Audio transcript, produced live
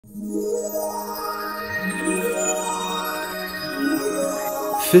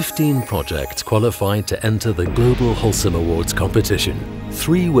15 projects qualified to enter the Global Holcim Awards competition.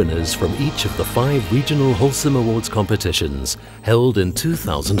 3 winners from each of the 5 regional Holcim Awards competitions held in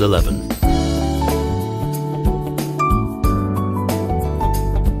 2011.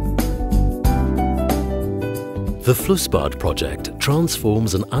 The Flussbad project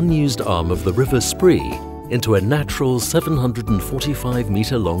transforms an unused arm of the River Spree into a natural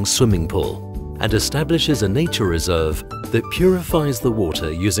 745-metre-long swimming pool and establishes a nature reserve that purifies the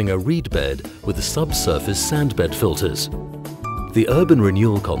water using a reed bed with subsurface sandbed filters. The urban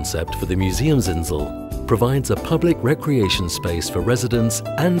renewal concept for the Museumsinsel provides a public recreation space for residents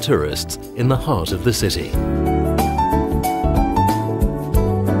and tourists in the heart of the city.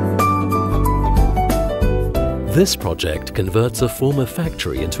 This project converts a former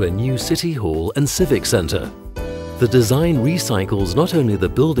factory into a new city hall and civic centre. The design recycles not only the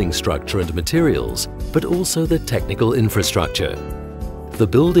building structure and materials, but also the technical infrastructure. The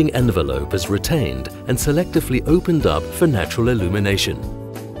building envelope is retained and selectively opened up for natural illumination.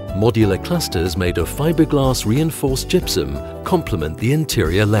 Modular clusters made of fiberglass reinforced gypsum complement the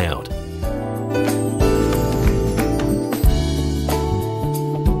interior layout.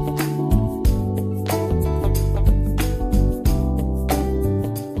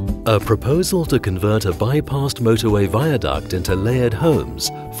 A proposal to convert a bypassed motorway viaduct into layered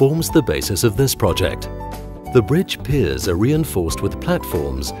homes forms the basis of this project. The bridge piers are reinforced with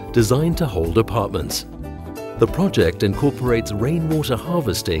platforms designed to hold apartments. The project incorporates rainwater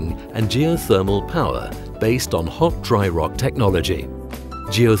harvesting and geothermal power based on hot dry rock technology.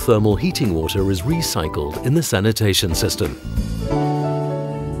 Geothermal heating water is recycled in the sanitation system.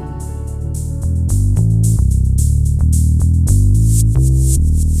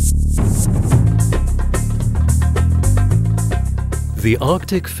 The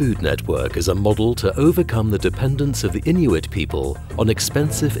Arctic Food Network is a model to overcome the dependence of the Inuit people on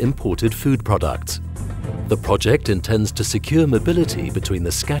expensive imported food products. The project intends to secure mobility between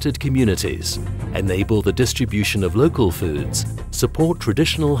the scattered communities, enable the distribution of local foods, support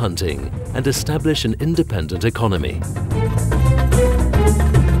traditional hunting, and establish an independent economy.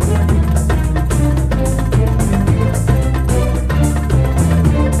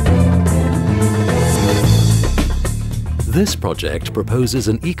 This project proposes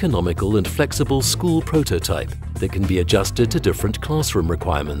an economical and flexible school prototype that can be adjusted to different classroom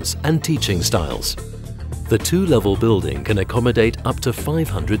requirements and teaching styles. The 2-level building can accommodate up to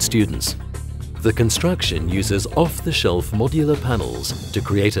 500 students. The construction uses off-the-shelf modular panels to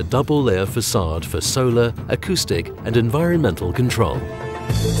create a double-layer facade for solar, acoustic, and environmental control.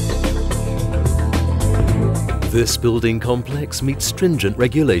 This building complex meets stringent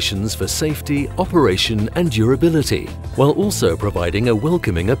regulations for safety, operation, and durability, while also providing a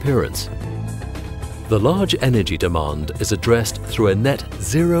welcoming appearance. The large energy demand is addressed through a net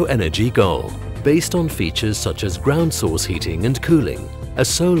zero energy goal, based on features such as ground source heating and cooling, a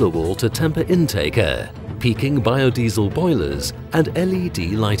solar wall to temper intake air, peaking biodiesel boilers, and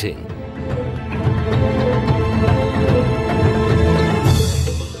LED lighting.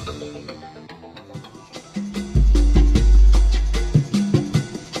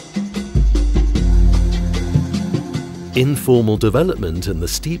 Informal development in the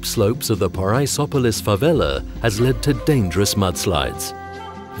steep slopes of the Paraisopolis favela has led to dangerous mudslides.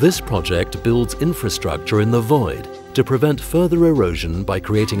 This project builds infrastructure in the void to prevent further erosion by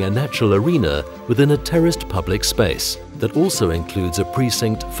creating a natural arena within a terraced public space that also includes a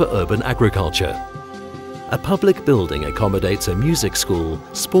precinct for urban agriculture. A public building accommodates a music school,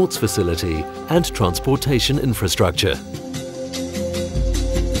 sports facility, and transportation infrastructure.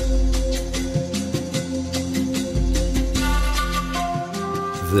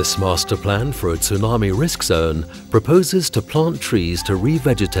 This master plan for a tsunami risk zone proposes to plant trees to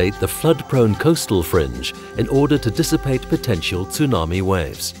revegetate the flood-prone coastal fringe in order to dissipate potential tsunami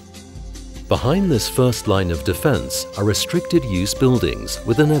waves. Behind this first line of defense are restricted use buildings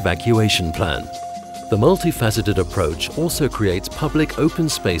with an evacuation plan. The multifaceted approach also creates public open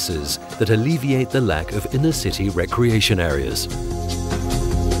spaces that alleviate the lack of inner-city recreation areas.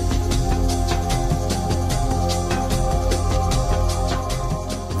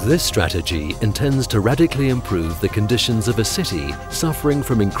 This strategy intends to radically improve the conditions of a city suffering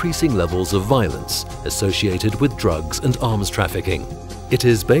from increasing levels of violence associated with drugs and arms trafficking. It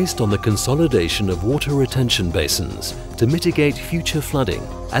is based on the consolidation of water retention basins to mitigate future flooding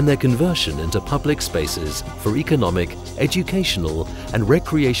and their conversion into public spaces for economic, educational, and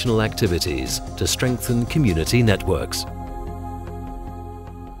recreational activities to strengthen community networks.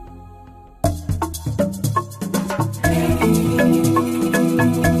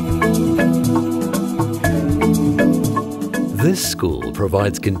 This school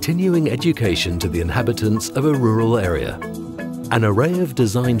provides continuing education to the inhabitants of a rural area. An array of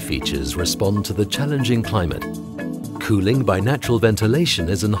design features respond to the challenging climate. Cooling by natural ventilation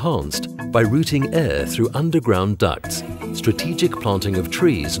is enhanced by routing air through underground ducts, strategic planting of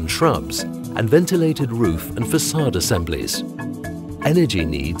trees and shrubs, and ventilated roof and facade assemblies. Energy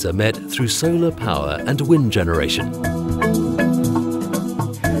needs are met through solar power and wind generation.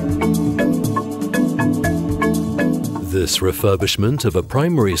 This refurbishment of a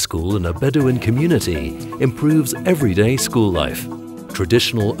primary school in a Bedouin community improves everyday school life.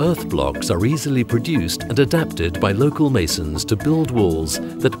 Traditional earth blocks are easily produced and adapted by local masons to build walls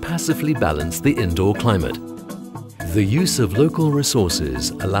that passively balance the indoor climate. The use of local resources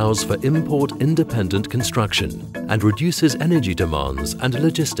allows for import-independent construction and reduces energy demands and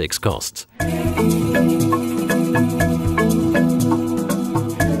logistics costs.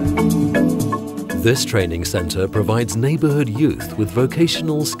 This training centre provides neighbourhood youth with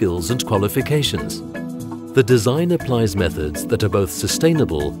vocational skills and qualifications. The design applies methods that are both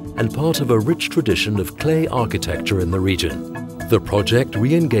sustainable and part of a rich tradition of clay architecture in the region. The project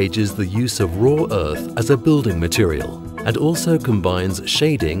re-engages the use of raw earth as a building material and also combines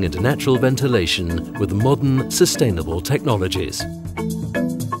shading and natural ventilation with modern, sustainable technologies.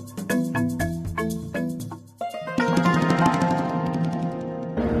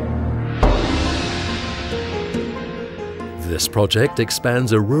 This project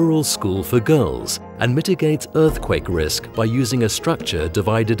expands a rural school for girls and mitigates earthquake risk by using a structure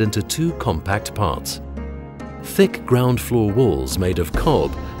divided into two compact parts. Thick ground floor walls made of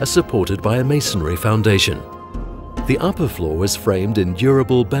cob are supported by a masonry foundation. The upper floor is framed in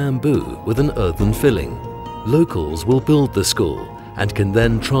durable bamboo with an earthen filling. Locals will build the school and can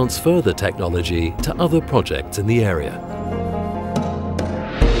then transfer the technology to other projects in the area.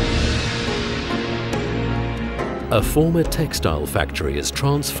 A former textile factory is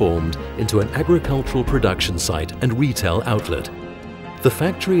transformed into an agricultural production site and retail outlet. The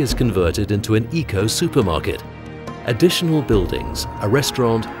factory is converted into an eco-supermarket. Additional buildings, a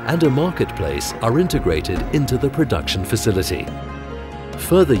restaurant and a marketplace are integrated into the production facility.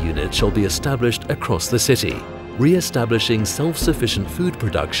 Further units shall be established across the city, re-establishing self-sufficient food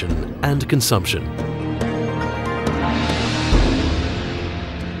production and consumption.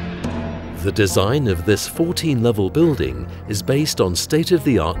 The design of this 14-level building is based on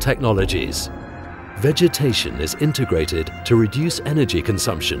state-of-the-art technologies. Vegetation is integrated to reduce energy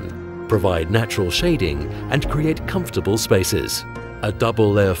consumption, provide natural shading and create comfortable spaces. A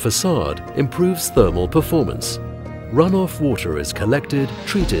double-layer facade improves thermal performance. Runoff water is collected,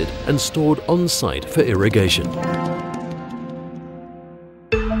 treated and stored on-site for irrigation.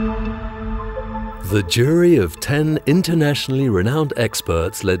 The jury of 10 internationally renowned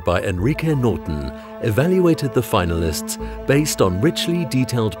experts led by Enrique Norton evaluated the finalists based on richly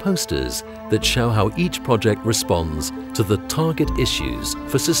detailed posters that show how each project responds to the target issues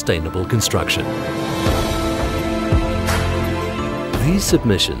for sustainable construction. These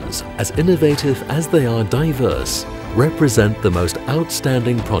submissions, as innovative as they are diverse, represent the most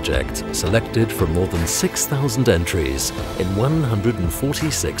outstanding projects selected from more than 6,000 entries in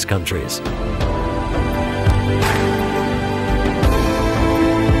 146 countries.